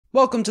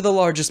Welcome to the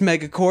largest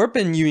megacorp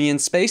in Union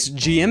space,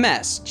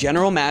 GMS,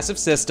 General Massive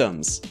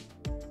Systems.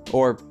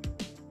 Or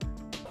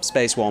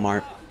Space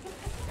Walmart.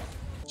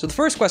 So the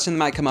first question that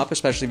might come up,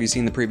 especially if you've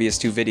seen the previous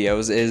two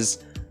videos,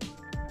 is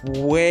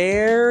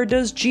where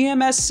does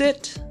GMS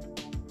sit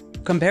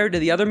compared to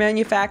the other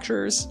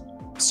manufacturers?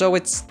 So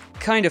it's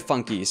kind of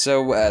funky.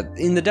 So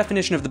in the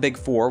definition of the Big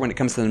Four, when it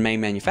comes to the main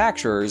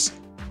manufacturers,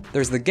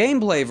 there's the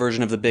gameplay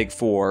version of the Big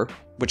Four,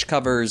 which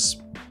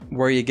covers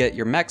where you get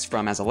your mechs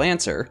from as a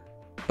Lancer.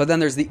 But then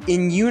there's the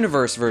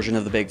in-universe version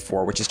of the Big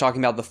Four, which is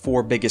talking about the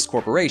four biggest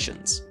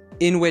corporations,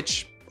 in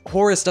which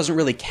Horus doesn't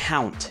really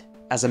count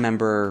as a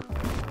member,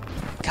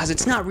 because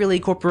it's not really a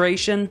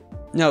corporation.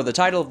 No, the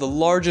title of the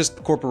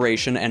largest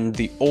corporation and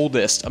the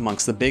oldest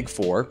amongst the Big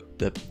Four,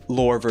 the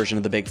lore version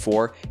of the Big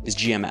Four, is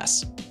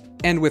GMS.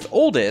 And with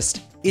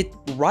oldest, it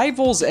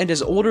rivals and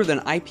is older than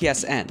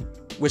IPS-N,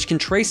 which can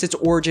trace its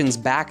origins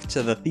back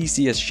to the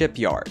Theseus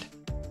shipyard.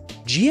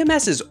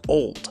 GMS is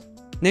old,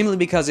 namely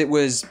because it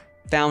was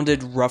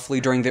founded roughly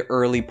during the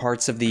early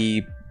parts of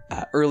the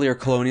earlier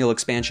colonial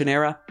expansion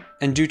era,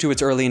 and due to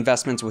its early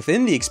investments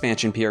within the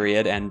expansion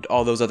period and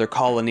all those other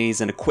colonies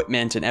and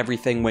equipment and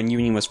everything when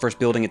Union was first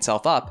building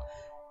itself up,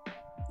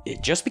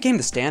 it just became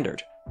the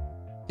standard.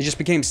 It just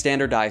became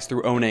standardized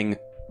through owning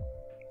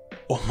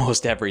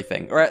almost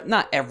everything, or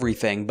not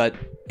everything, but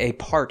a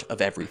part of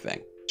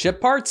everything. Ship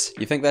parts?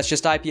 You think that's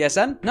just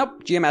IPS-N?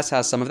 Nope, GMS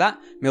has some of that.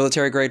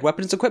 Military-grade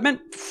weapons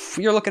equipment?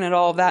 You're looking at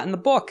all of that in the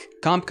book.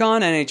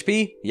 CompCon,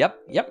 NHP?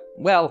 Yep.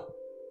 Well,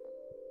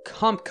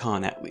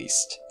 CompCon at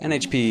least.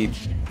 NHP,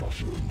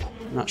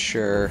 I'm not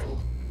sure.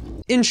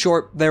 In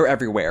short, they're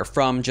everywhere,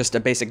 from just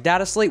a basic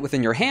data slate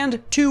within your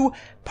hand to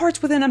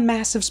parts within a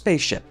massive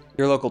spaceship.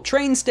 Your local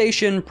train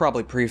station,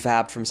 probably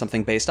prefabbed from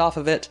something based off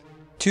of it,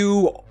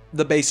 to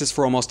the basis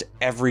for almost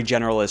every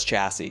generalist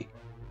chassis,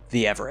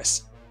 the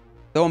Everest.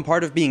 Though in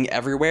part of being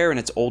everywhere and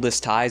its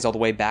oldest ties all the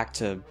way back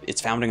to its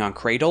founding on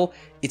Cradle,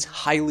 it's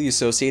highly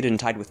associated and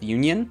tied with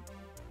Union,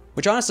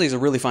 which honestly is a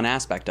really fun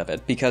aspect of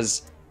it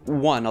because,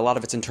 one, a lot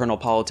of its internal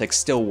politics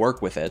still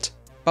work with it,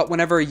 but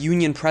whenever a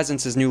Union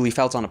presence is newly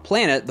felt on a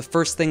planet, the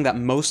first thing that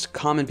most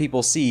common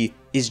people see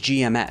is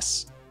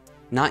GMS,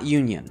 not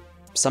Union.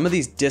 Some of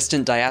these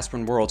distant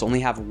diasporan worlds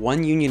only have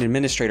one Union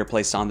administrator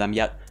placed on them,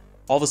 yet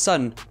all of a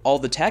sudden, all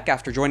the tech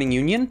after joining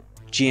Union,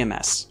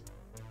 GMS.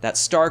 That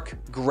stark,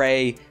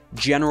 gray,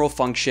 general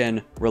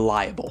function,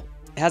 reliable.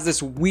 It has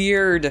this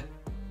weird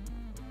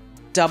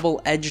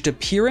double-edged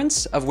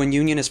appearance of when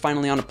Union is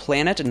finally on a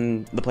planet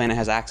and the planet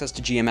has access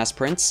to GMS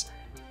prints.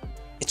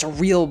 It's a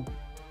real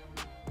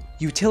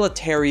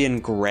utilitarian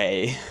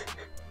gray.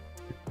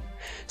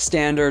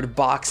 Standard,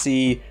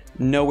 boxy,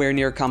 nowhere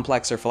near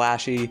complex or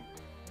flashy,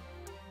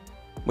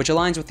 which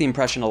aligns with the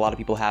impression a lot of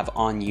people have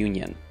on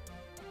Union.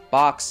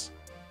 Box,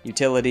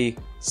 utility,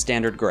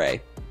 standard gray.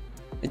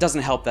 It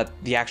doesn't help that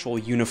the actual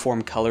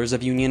uniform colors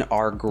of Union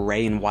are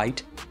gray and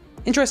white.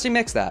 Interesting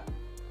mix that.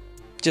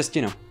 Just,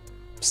 you know,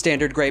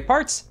 standard gray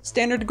parts,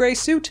 standard gray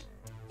suit,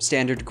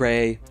 standard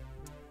gray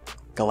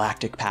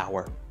galactic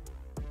power.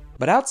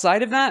 But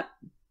outside of that,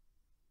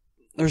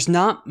 there's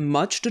not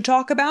much to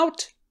talk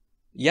about.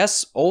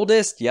 Yes,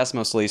 oldest, yes,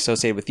 mostly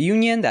associated with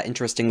Union, that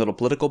interesting little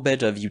political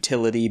bit of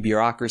utility,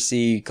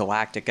 bureaucracy,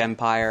 galactic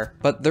empire,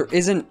 but there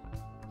isn't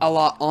a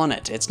lot on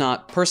it. It's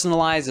not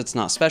personalized, it's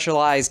not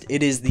specialized,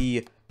 it is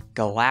the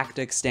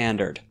galactic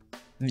standard.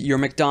 Your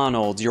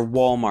McDonald's, your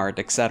Walmart,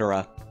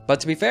 etc.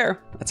 But to be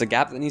fair, that's a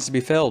gap that needs to be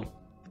filled.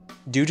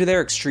 Due to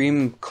their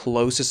extreme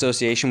close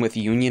association with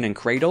Union and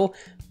Cradle,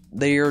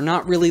 they are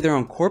not really their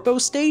own corpo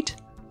state?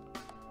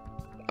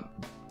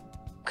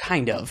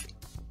 Kind of.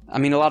 I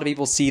mean, a lot of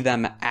people see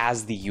them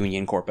as the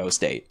Union corpo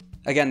state.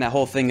 Again, that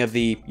whole thing of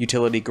the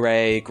utility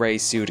gray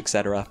suit,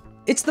 etc.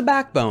 It's the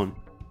backbone.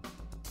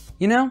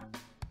 You know?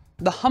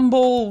 The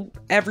humble,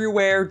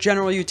 everywhere,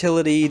 general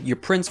utility, your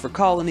prints for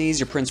colonies,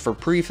 your prints for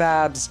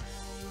prefabs,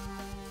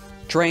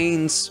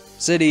 trains,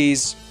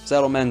 cities,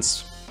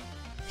 settlements,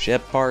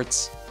 ship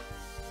parts.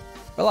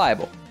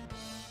 Reliable.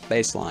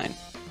 Baseline.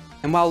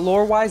 And while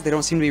lore-wise they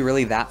don't seem to be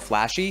really that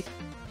flashy,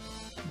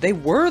 they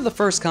were the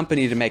first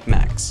company to make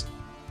mechs,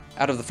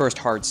 out of the first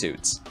hard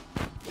suits.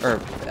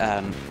 Or,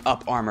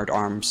 up-armored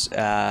arms.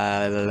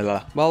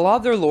 While a lot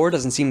of their lore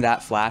doesn't seem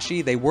that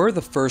flashy, they were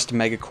the first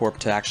megacorp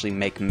to actually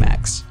make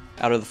mechs,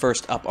 out of the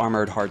first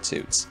up-armored hard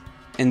suits.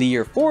 In the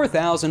year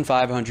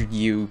 4500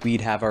 U, we'd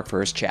have our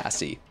first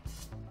chassis.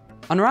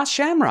 On Ras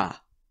Shamra,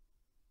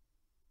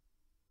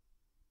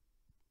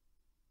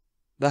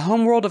 the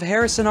homeworld of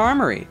Harrison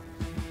Armory.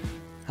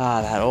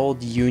 Ah, that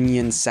old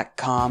Union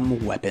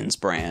SecCom weapons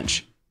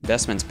branch.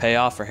 Investments pay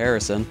off for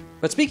Harrison.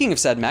 But speaking of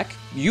said mech,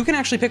 you can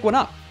actually pick one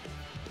up.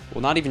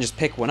 Well, not even just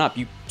pick one up,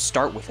 you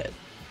start with it.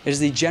 It is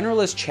the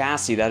generalist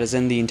chassis that is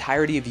in the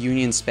entirety of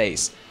Union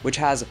space, which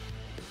has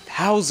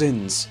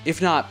thousands,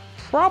 if not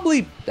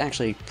probably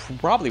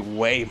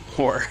way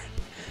more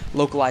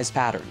localized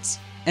patterns.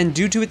 And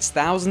due to its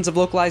thousands of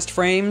localized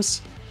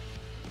frames,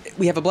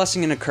 we have a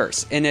blessing and a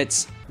curse, and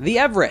it's the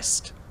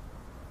Everest.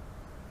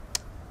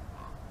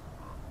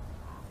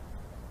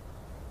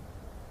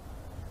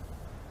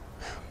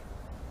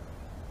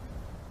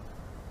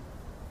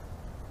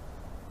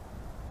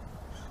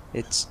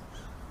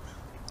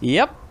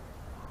 Yep.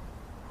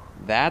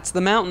 That's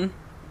the mountain.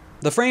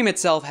 The frame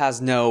itself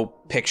has no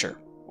picture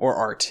or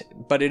art,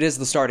 but it is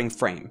the starting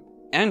frame,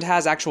 and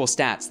has actual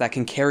stats that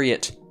can carry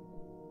it,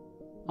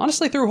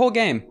 honestly, through a whole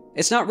game.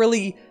 It's not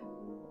really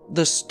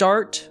the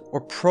start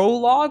or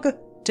prologue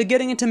to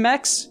getting into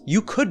mechs.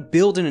 You could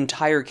build an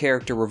entire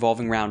character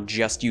revolving around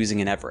just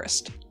using an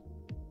Everest.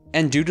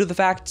 And due to the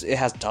fact it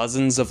has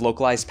dozens of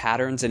localized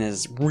patterns and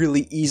has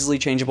really easily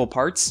changeable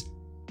parts,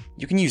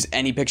 you can use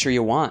any picture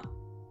you want.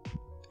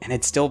 And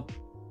it'd still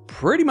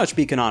pretty much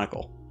be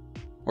canonical.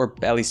 Or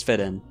at least fit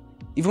in.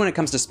 Even when it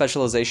comes to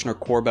specialization or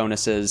core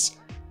bonuses,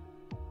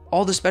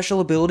 all the special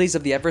abilities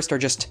of the Everest are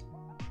just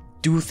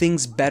do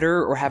things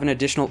better or have an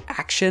additional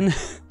action.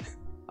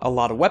 A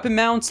lot of weapon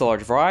mounts, a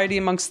large variety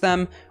amongst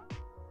them,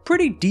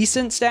 pretty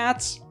decent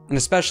stats, and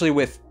especially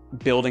with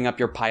building up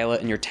your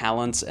pilot and your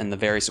talents and the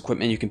various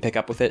equipment you can pick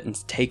up with it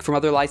and take from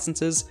other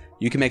licenses,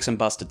 you can make some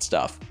busted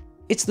stuff.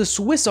 It's the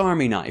Swiss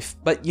Army knife,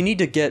 but you need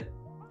to get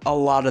a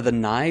lot of the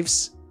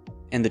knives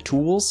and the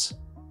tools.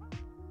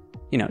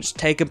 You know, just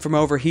take them from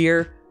over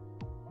here,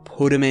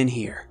 put them in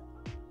here.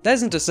 That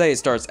isn't to say it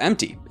starts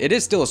empty. It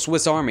is still a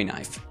Swiss Army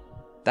knife.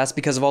 That's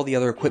because of all the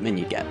other equipment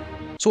you get.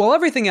 So while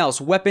everything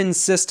else, weapons,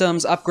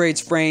 systems,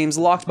 upgrades, frames,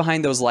 locked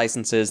behind those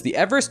licenses, the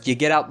Everest you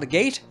get out the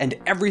gate, and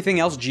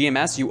everything else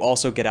GMS you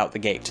also get out the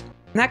gate.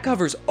 And that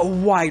covers a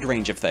wide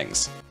range of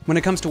things. When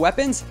it comes to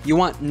weapons, you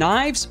want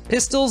knives,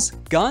 pistols,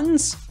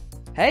 guns?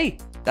 Hey,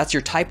 that's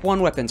your Type 1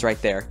 weapons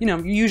right there. You know,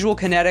 your usual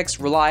kinetics,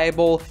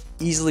 reliable,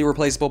 easily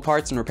replaceable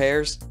parts and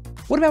repairs.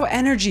 What about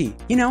energy?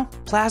 You know,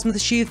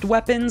 plasma-sheathed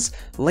weapons,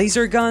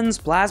 laser guns,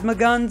 plasma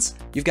guns?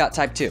 You've got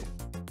Type 2.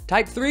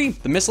 Type 3,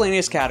 the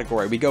miscellaneous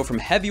category. We go from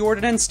heavy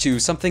ordnance to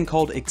something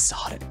called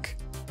exotic.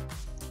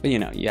 But you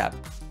know, you have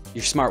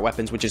your smart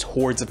weapons, which is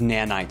hordes of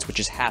nanites, which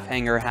is half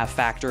hangar, half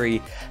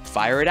factory.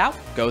 Fire it out,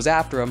 goes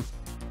after them.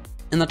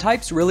 And the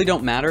types really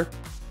don't matter.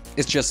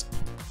 It's just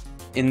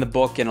in the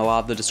book and a lot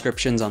of the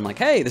descriptions on like,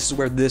 hey, this is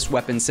where this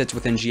weapon sits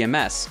within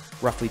GMS,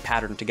 roughly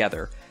patterned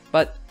together.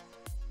 But,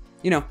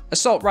 you know,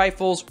 assault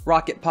rifles,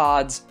 rocket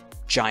pods,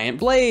 giant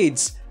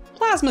blades,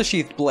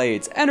 plasma-sheathed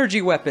blades,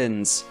 energy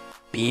weapons,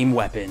 beam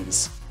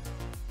weapons,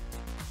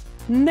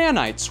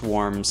 nanite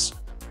swarms.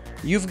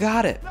 You've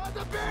got it.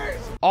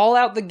 All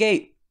out the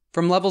gate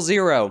from level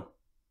 0.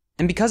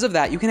 And because of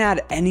that, you can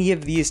add any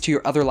of these to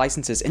your other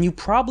licenses, and you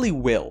probably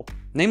will.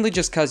 Namely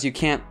just because you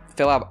can't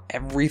fill out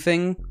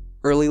everything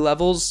early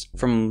levels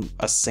from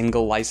a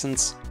single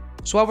license.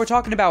 So while we're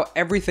talking about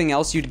everything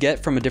else you'd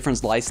get from a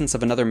different license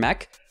of another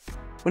mech,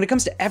 when it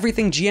comes to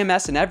everything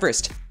GMS and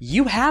Everest,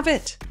 you have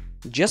it.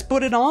 Just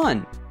put it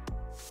on.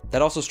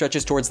 That also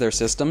stretches towards their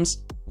systems,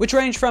 which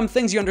range from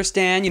things you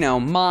understand, you know,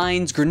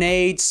 mines,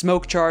 grenades,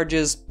 smoke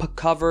charges,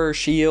 cover,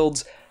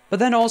 shields, but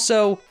then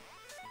also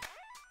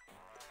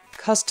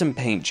custom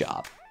paint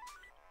job.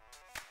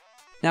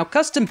 Now,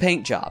 custom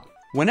paint job.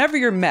 Whenever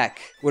your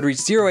mech would reach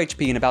 0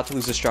 HP and about to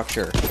lose a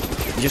structure,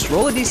 you just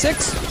roll a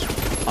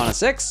d6. On a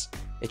 6,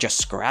 it just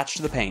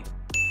scratched the paint.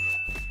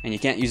 And you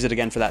can't use it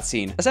again for that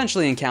scene.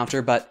 Essentially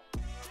encounter, but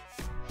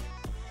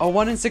a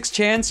 1 in 6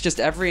 chance, just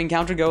every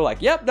encounter go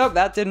like, yep, nope,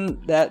 that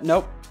didn't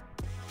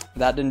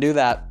do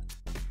that.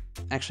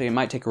 Actually, it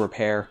might take a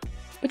repair,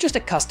 but just a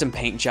custom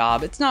paint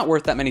job. It's not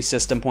worth that many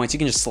system points. You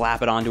can just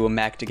slap it onto a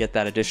mech to get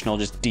that additional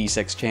just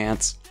d6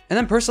 chance. And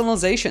then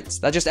personalizations,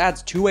 that just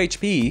adds 2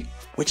 HP,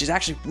 which is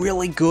actually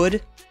really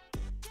good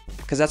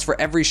because that's for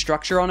every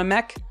structure on a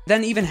mech.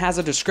 Then even has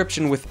a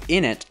description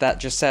within it that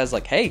just says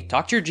like, hey,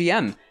 talk to your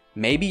GM.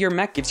 Maybe your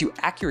mech gives you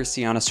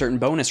accuracy on a certain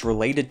bonus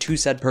related to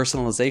said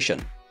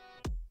personalization.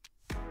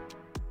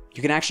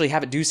 You can actually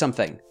have it do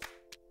something,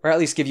 or at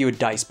least give you a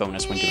dice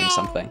bonus when doing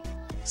something.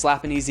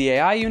 Slap an easy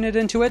AI unit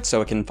into it so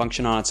it can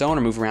function on its own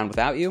or move around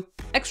without you.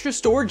 Extra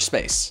storage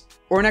space,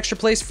 or an extra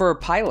place for a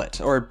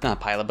pilot, or not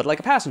pilot, but like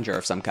a passenger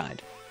of some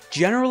kind.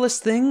 Generalist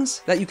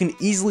things that you can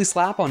easily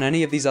slap on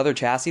any of these other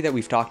chassis that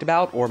we've talked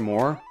about, or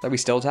more that we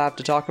still have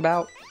to talk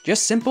about.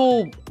 Just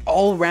simple,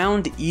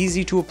 all-round,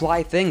 easy to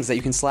apply things that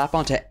you can slap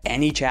onto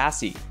any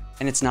chassis,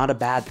 and it's not a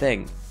bad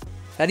thing.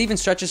 That even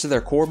stretches to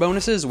their core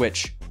bonuses,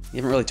 which we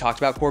haven't really talked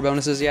about core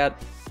bonuses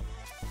yet.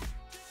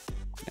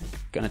 I'm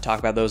gonna talk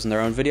about those in their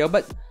own video,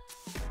 but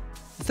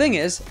the thing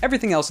is,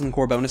 everything else in the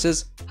core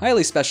bonuses,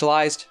 highly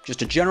specialized,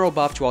 just a general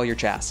buff to all your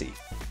chassis.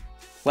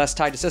 Less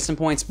tied to system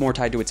points, more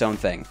tied to its own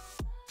thing.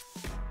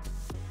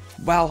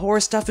 While horror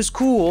stuff is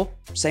cool,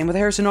 same with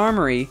Harrison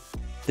Armory,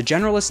 the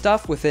generalist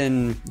stuff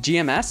within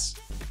GMS,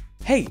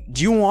 hey,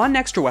 do you want an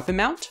extra weapon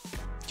mount?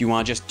 Do you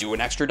want to just do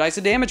an extra dice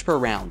of damage per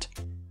round?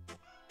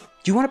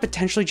 Do you want to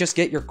potentially just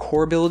get your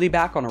core ability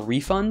back on a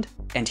refund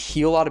and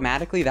heal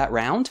automatically that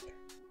round?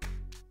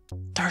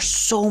 There are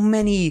so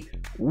many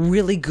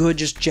really good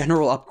just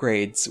general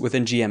upgrades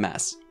within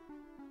GMS.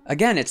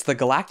 Again, it's the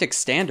GALACTIC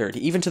standard,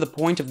 even to the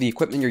point of the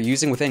equipment you're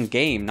using within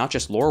game, not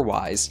just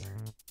lore-wise,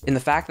 in the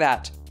fact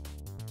that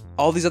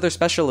all these other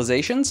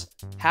specializations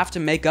have to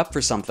make up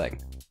for something,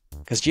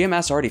 because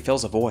GMS already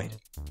fills a void.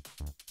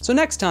 So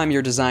next time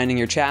you're designing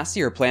your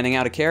chassis or planning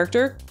out a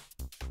character,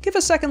 give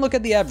a second look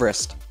at the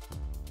Everest.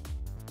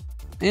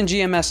 and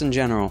GMS in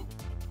general.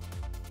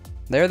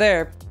 They're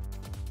there.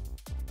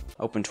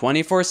 Open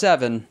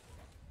 24/7.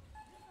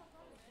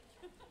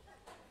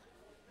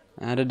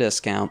 At a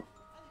discount.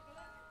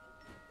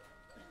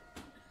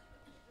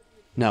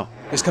 No,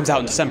 this comes out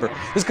in December.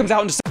 This comes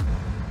out in December.